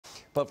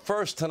But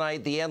first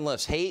tonight, the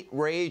endless hate,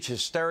 rage,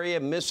 hysteria,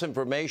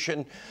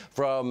 misinformation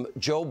from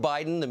Joe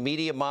Biden, the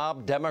media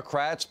mob,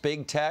 Democrats,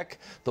 big tech,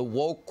 the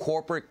woke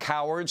corporate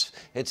cowards.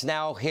 It's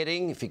now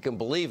hitting, if you can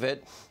believe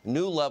it,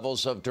 new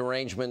levels of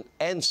derangement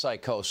and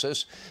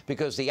psychosis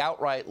because the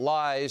outright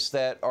lies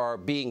that are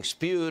being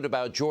spewed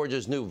about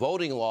Georgia's new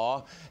voting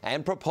law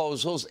and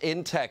proposals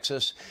in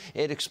Texas,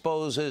 it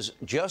exposes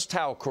just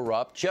how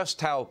corrupt, just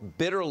how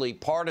bitterly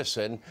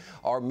partisan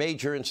our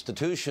major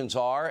institutions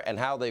are and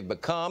how they've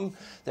become.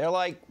 They're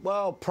like,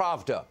 well,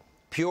 Pravda,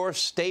 pure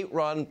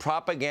state-run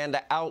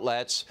propaganda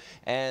outlets,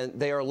 and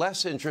they are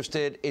less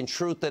interested in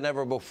truth than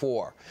ever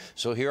before.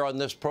 So here on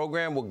this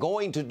program, we're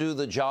going to do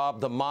the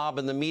job the mob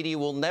and the media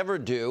will never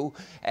do,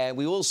 and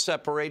we will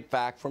separate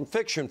fact from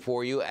fiction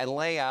for you and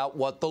lay out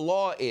what the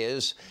law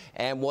is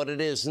and what it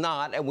is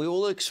not, and we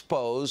will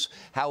expose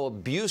how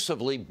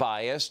abusively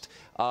biased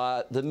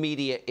the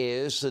media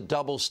is, the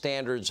double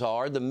standards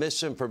are, the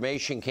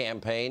misinformation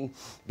campaign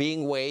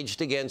being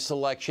waged against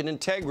election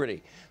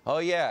integrity. Oh,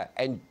 yeah,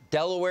 and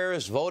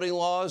Delaware's voting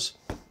laws,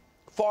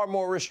 far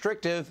more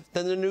restrictive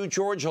than the new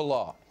Georgia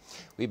law.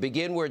 We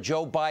begin where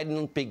Joe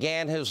Biden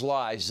began his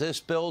lies. This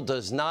bill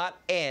does not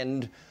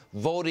end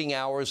voting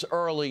hours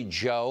early,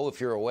 Joe, if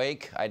you're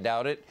awake. I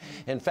doubt it.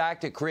 In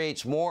fact, it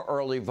creates more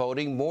early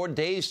voting, more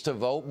days to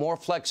vote, more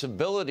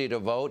flexibility to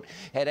vote.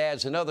 It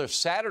adds another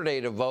Saturday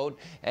to vote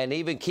and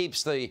even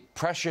keeps the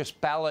precious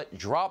ballot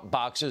drop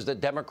boxes that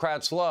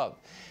Democrats love.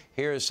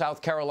 Here's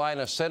South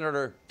Carolina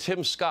Senator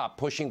Tim Scott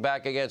pushing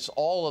back against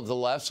all of the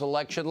left's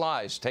election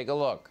lies. Take a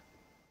look.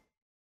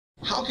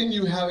 How can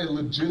you have a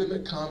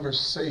legitimate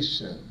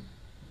conversation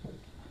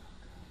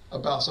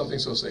about something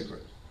so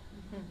sacred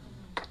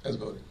as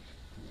voting?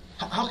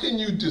 How can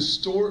you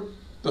distort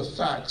the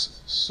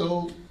facts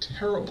so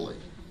terribly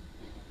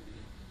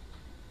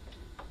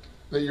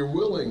that you're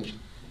willing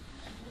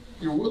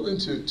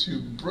to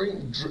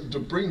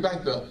bring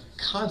back the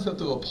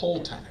concept of a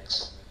poll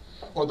tax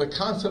or the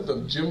concept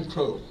of Jim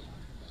Crow?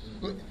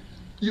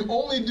 You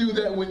only do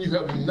that when you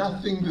have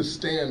nothing to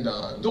stand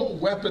on.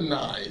 Don't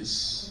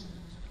weaponize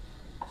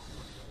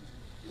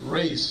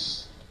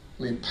race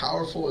in a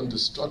powerful and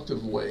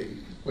destructive way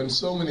when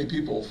so many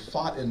people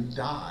fought and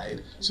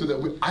died so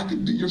that I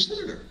could be your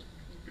senator.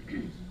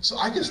 So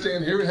I can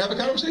stand here and have a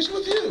conversation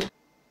with you.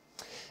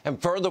 And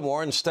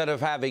furthermore, instead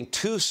of having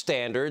two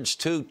standards,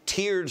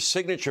 two-tiered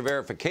signature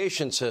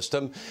verification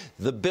system,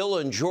 the bill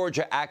in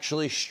Georgia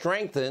actually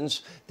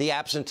strengthens the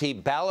absentee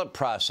ballot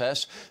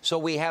process. So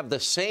we have the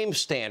same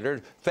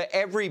standard for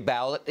every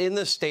ballot in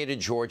the state of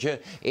Georgia,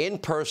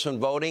 in-person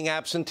voting,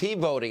 absentee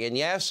voting. And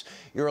yes,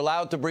 you're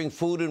allowed to bring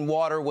food and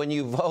water when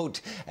you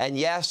vote. And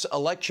yes,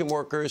 election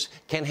workers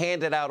can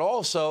hand it out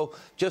also,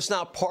 just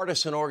not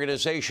partisan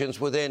organizations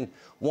within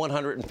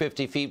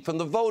 150 feet from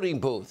the voting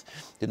booth.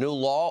 The new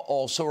law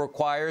also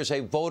requires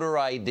a voter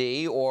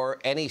ID or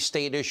any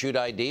state-issued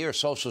ID or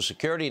Social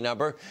Security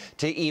number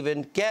to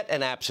even get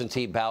an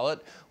absentee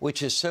ballot,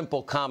 which is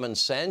simple common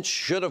sense,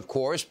 should, of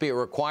course, be a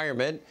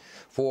requirement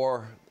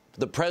for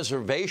the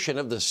preservation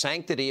of the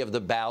sanctity of the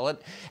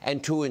ballot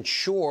and to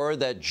ensure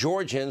that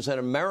Georgians and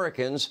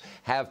Americans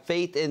have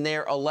faith in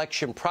their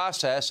election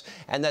process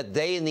and that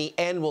they, in the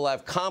end, will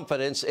have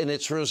confidence in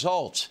its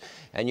results.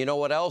 And you know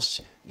what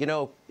else? You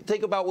know,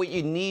 think about what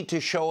you need to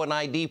show an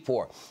ID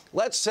for.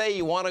 Let's say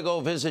you want to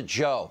go visit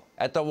Joe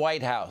at the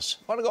White House.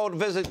 Want to go to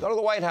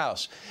the White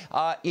House.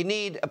 You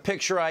need a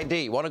picture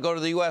ID. Want to go to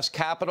the U.S.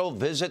 Capitol,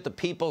 visit the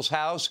People's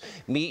House,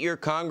 meet your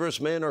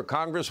congressman or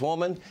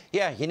congresswoman?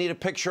 Yeah, you need a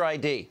picture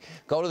ID.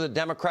 Go to the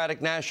Democratic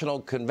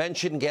National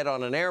Convention, get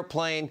on an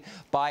airplane,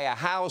 buy a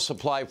house,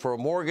 apply for a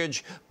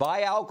mortgage,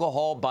 buy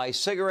alcohol, buy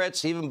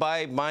cigarettes, even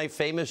buy my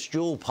famous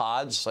Juul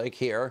pods like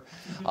here.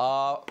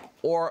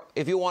 Or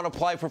if you want to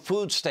apply for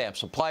food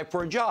stamps, apply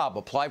for a job,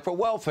 apply for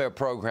welfare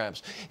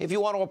programs. If you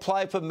want to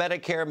apply for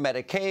Medicare,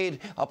 Medicaid,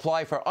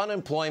 apply for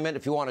unemployment.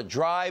 If you want to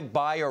drive,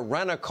 buy, or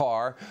rent a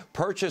car,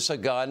 purchase a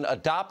gun,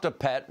 adopt a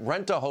pet,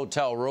 rent a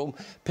hotel room,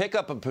 pick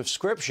up a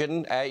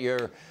prescription at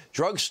your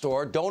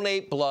drugstore,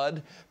 donate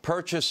blood,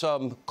 purchase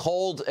some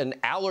cold and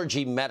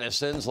allergy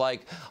medicines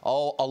like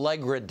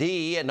Allegra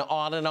D, and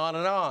on and on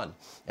and on.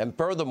 And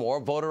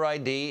furthermore, voter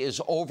ID is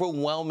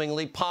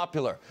overwhelmingly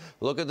popular.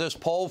 Look at this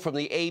poll from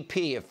the AP.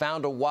 It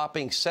found a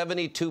whopping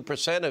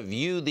 72% of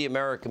you, the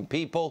American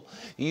people,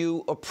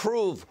 you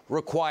approve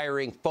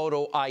requiring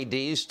photo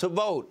IDs to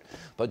vote.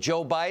 But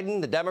Joe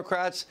Biden, the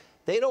Democrats,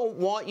 they don't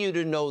want you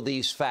to know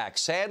these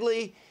facts.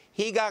 Sadly,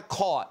 he got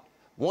caught.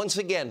 Once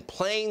again,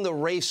 playing the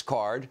race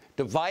card,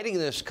 dividing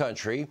this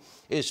country,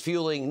 is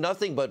fueling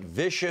nothing but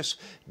vicious,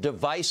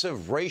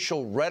 divisive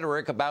racial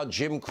rhetoric about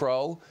Jim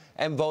Crow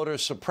and voter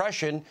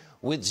suppression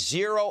with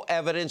zero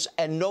evidence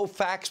and no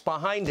facts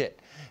behind it.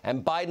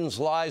 And Biden's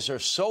lies are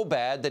so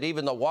bad that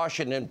even the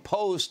Washington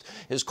Post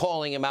is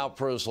calling him out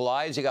for his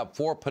lies. He got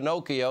 4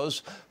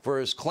 Pinocchios for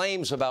his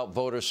claims about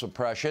voter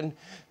suppression.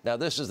 Now,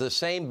 this is the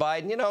same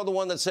Biden, you know, the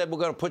one that said we're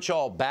going to put you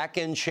all back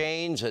in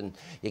chains and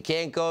you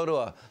can't go to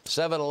a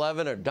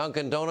 7-Eleven or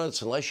Dunkin'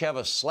 Donuts unless you have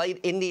a slight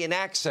Indian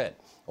accent.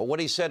 or what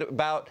he said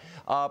about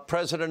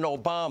President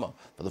Obama.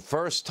 For the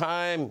first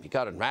time, you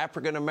got an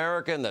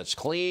African-American that's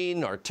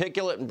clean,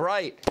 articulate, and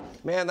bright.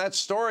 Man, that's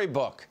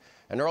storybook.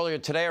 And earlier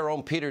today, our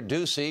own Peter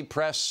Doocy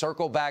pressed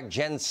Circle Back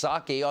Jen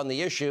Psaki on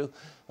the issue.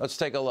 Let's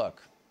take a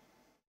look.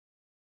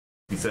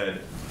 He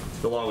said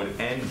the law would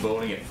end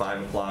voting at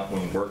 5 o'clock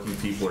when working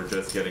people are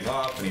just getting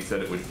off, and he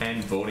said it would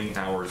end voting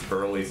hours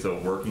early so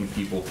working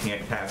people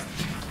can't cast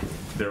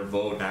their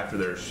vote after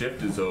their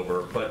shift is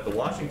over. But the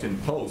Washington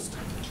Post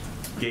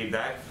gave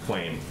that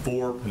claim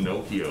 4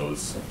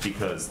 Pinocchios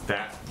because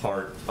that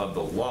part of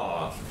the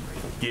law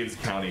gives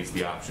counties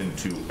the option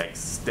to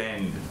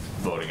extend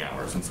voting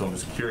hours. And so I'm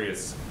just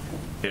curious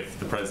if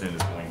the president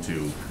is going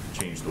to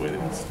change the way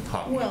that he's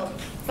talking. Well,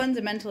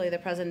 fundamentally, the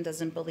president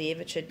doesn't believe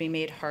it should be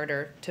made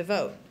harder to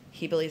vote.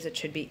 He believes it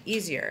should be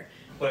easier.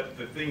 But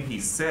the thing he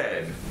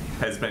said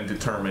has been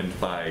determined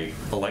by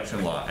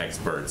election law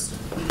experts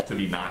to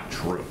be not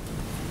true.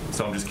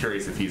 So I'm just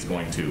curious if he's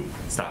going to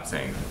stop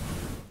saying that.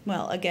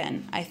 Well,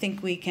 again, I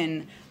think we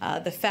can,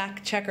 the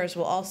fact checkers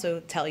will also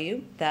tell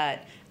you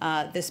that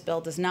this bill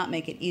does not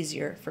make it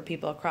easier for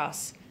people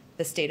across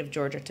the state of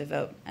Georgia to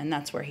vote, and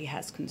that's where he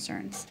has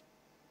concerns.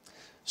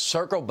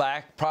 Circle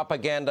back,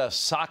 propaganda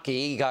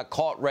Psaki got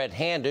caught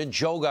red-handed.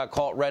 Joe got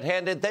caught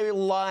red-handed. They were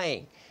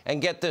lying.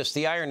 And get this,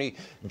 the irony,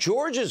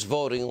 Georgia's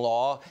voting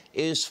law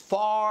is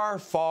far,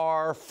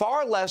 far,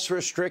 far less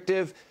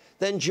restrictive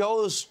than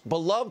Joe's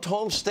beloved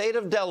home state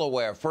of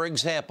Delaware. For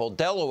example,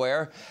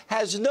 Delaware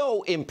has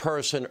no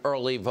in-person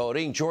early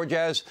voting. Georgia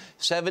has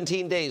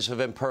 17 days of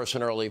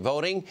in-person early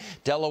voting.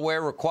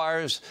 Delaware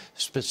requires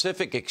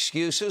specific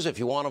excuses if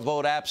you want to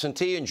vote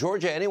absentee. In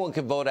Georgia, anyone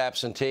can vote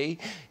absentee.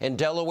 In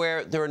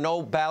Delaware, there are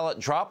no ballot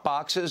drop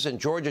boxes. In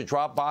Georgia,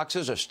 drop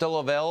boxes are still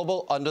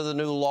available under the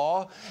new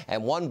law,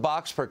 and 1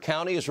 box per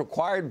county is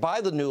required by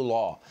the new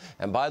law.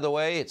 And by the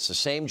way, it's the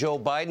same Joe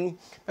Biden.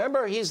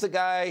 Remember, he's the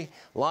guy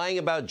lying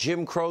about Jim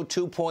Crow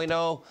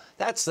 2.0.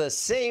 That's the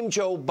same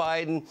Joe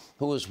Biden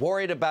who was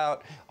worried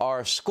about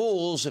our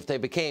schools, if they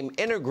became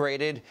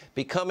integrated,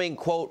 becoming,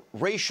 quote,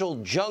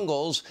 racial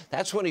jungles.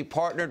 That's when he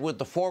partnered with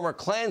the former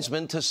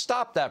Klansmen to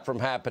stop that from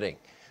happening.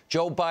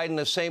 Joe Biden,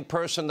 the same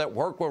person that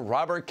worked with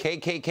Robert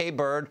KKK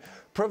Byrd,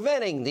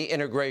 preventing the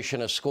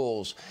integration of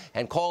schools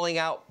and calling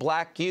out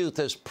black youth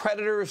as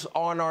predators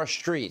on our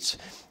streets,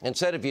 and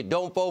said if you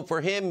don't vote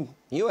for him,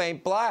 you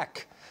ain't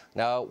black.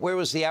 Now, where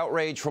was the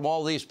outrage from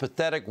all these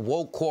pathetic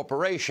woke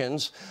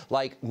corporations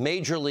like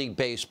Major League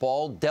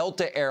Baseball,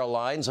 Delta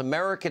Airlines,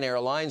 American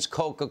Airlines,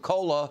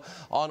 Coca-Cola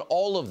on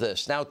all of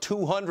this? Now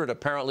 200,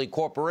 apparently,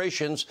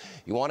 corporations.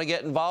 You want to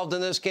get involved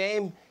in this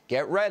game?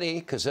 Get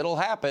ready, because it'll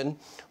happen.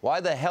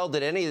 Why the hell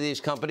did any of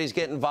these companies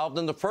get involved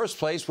in the first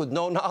place with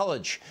no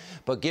knowledge?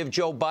 But give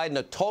Joe Biden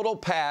a total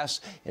pass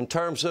in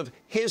terms of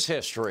his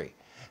history.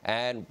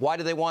 And why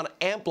do they want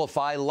to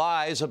amplify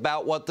lies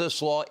about what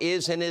this law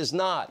is and is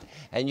not,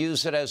 and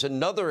use it as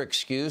another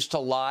excuse to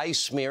lie,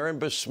 smear, and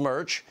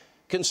besmirch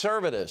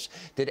conservatives?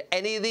 Did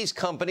any of these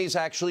companies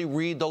actually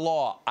read the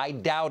law? I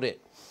doubt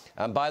it.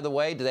 And by the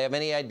way, do they have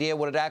any idea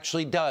what it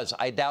actually does?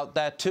 I doubt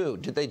that, too.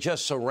 Did they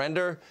just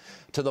surrender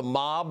to the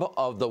mob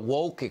of the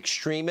woke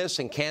extremists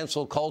and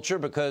cancel culture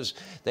because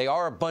they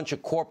are a bunch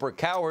of corporate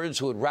cowards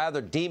who would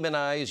rather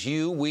demonize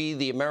you, we,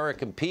 the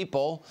American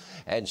people,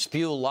 and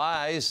spew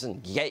lies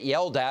and get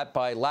yelled at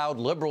by loud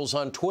liberals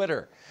on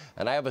Twitter?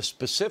 And I have a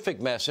specific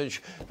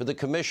message for the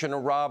Commissioner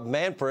Rob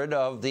Manfred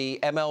of the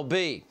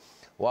MLB.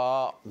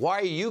 Well, why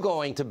are you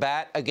going to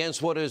bat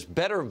against what is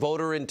better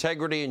voter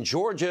integrity in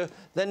Georgia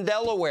than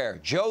Delaware,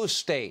 Joe's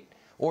state,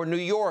 or New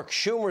York,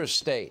 Schumer's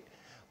state?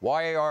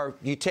 Why are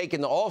you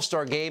taking the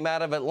All-Star game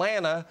out of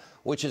Atlanta,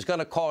 which is going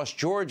to cost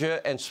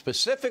Georgia and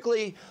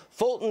specifically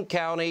Fulton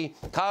County,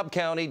 Cobb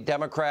County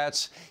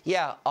Democrats,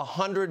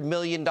 $100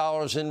 million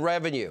in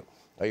revenue?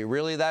 Are you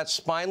really that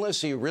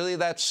spineless? Are you really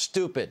that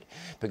stupid?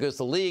 Because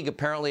the league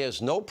apparently has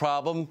no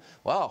problem.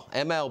 Well,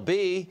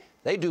 MLB,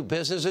 they do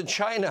business in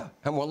China.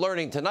 And we're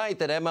learning tonight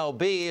that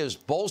MLB is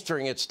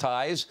bolstering its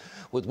ties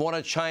with one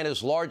of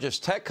China's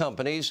largest tech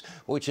companies,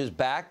 which is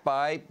backed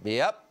by,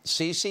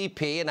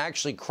 CCP, and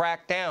actually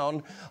cracked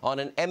down on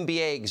an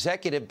NBA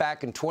executive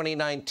back in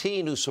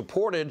 2019 who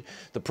supported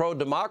the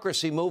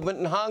pro-democracy movement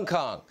in Hong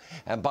Kong.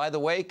 And by the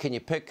way, can you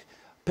pick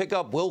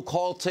up will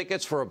call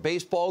tickets for a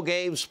baseball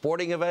game,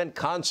 sporting event,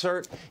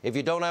 concert if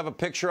you don't have a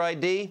picture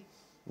ID?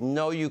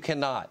 No, you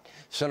cannot.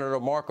 Senator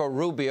Marco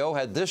Rubio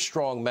had this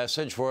strong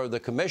message for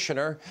the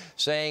commissioner,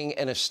 saying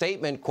in a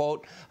statement,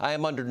 quote, "I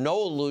am under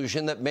no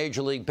illusion that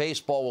Major League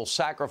Baseball will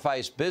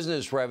sacrifice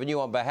business revenue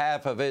on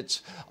behalf of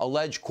its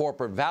alleged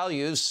corporate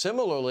values.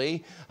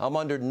 Similarly, I'm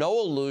under no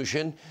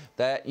illusion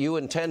that you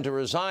intend to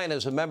resign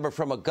as a member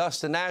from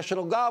Augusta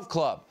National Golf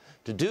Club.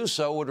 To do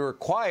so would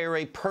require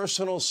a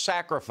personal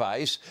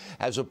sacrifice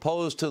as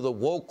opposed to the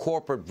woke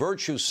corporate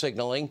virtue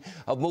signaling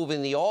of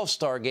moving the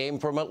All-Star game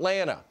from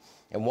Atlanta."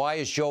 And why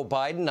is Joe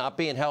Biden not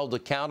being held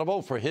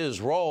accountable for his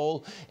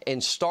role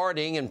in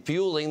starting and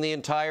fueling the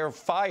entire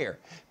fire?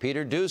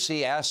 Peter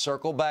Doocy asked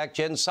Circle Back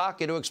Jen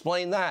Psaki to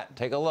explain that.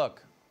 Take a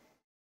look.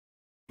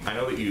 I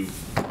know that you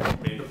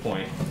made the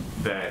point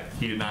that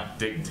he did not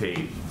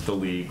dictate the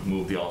league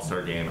move the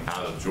All-Star game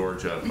out of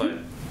Georgia, but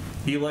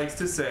he likes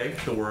to say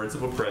the words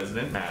of a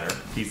president matter.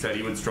 He said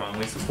he would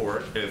strongly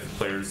support if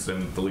players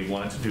in the league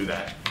wanted to do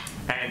that,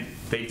 and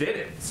they did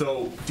it.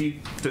 So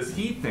does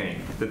he think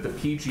that the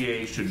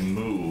PGA should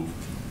move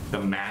the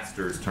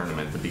Masters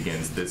tournament that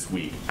begins this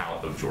week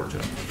out of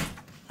Georgia?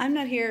 I'm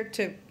not here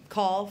to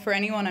call for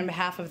anyone on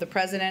behalf of the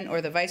president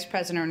or the vice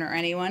president or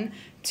anyone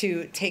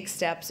to take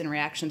steps in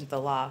reaction to the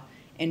law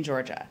in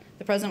Georgia.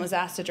 The president was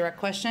asked a direct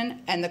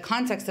question, and the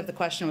context of the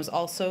question was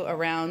also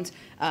around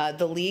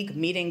the league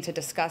meeting to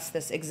discuss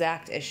this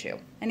exact issue,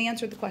 and he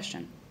answered the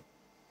question.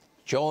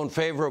 Joe, in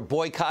favor of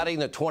boycotting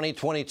the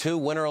 2022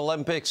 Winter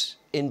Olympics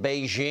in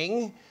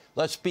Beijing?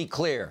 Let's be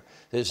clear.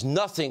 There's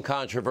nothing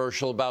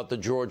controversial about the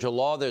Georgia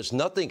law. There's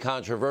nothing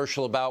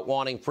controversial about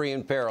wanting free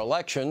and fair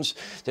elections.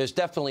 There's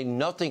definitely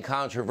nothing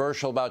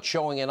controversial about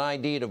showing an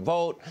ID to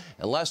vote,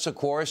 unless, of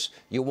course,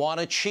 you want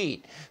to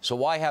cheat. So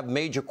why have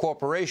major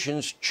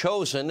corporations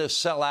chosen to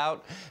sell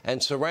out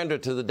and surrender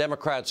to the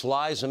Democrats'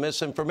 lies and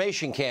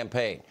misinformation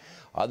campaign?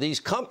 Are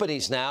these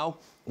companies now,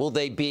 will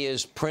they be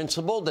as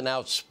principled and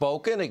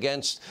outspoken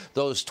against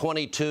those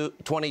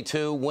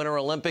 22 Winter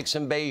Olympics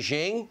in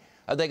Beijing?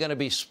 Are they going to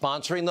be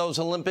sponsoring those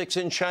Olympics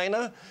in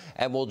China?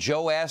 And will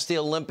Joe ask the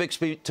Olympics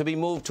to be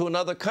moved to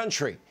another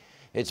country?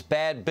 It's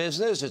bad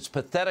business. It's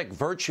pathetic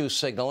virtue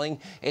signaling.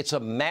 It's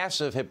a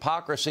massive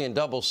hypocrisy and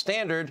double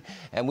standard,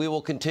 and we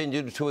will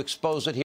continue to expose it here.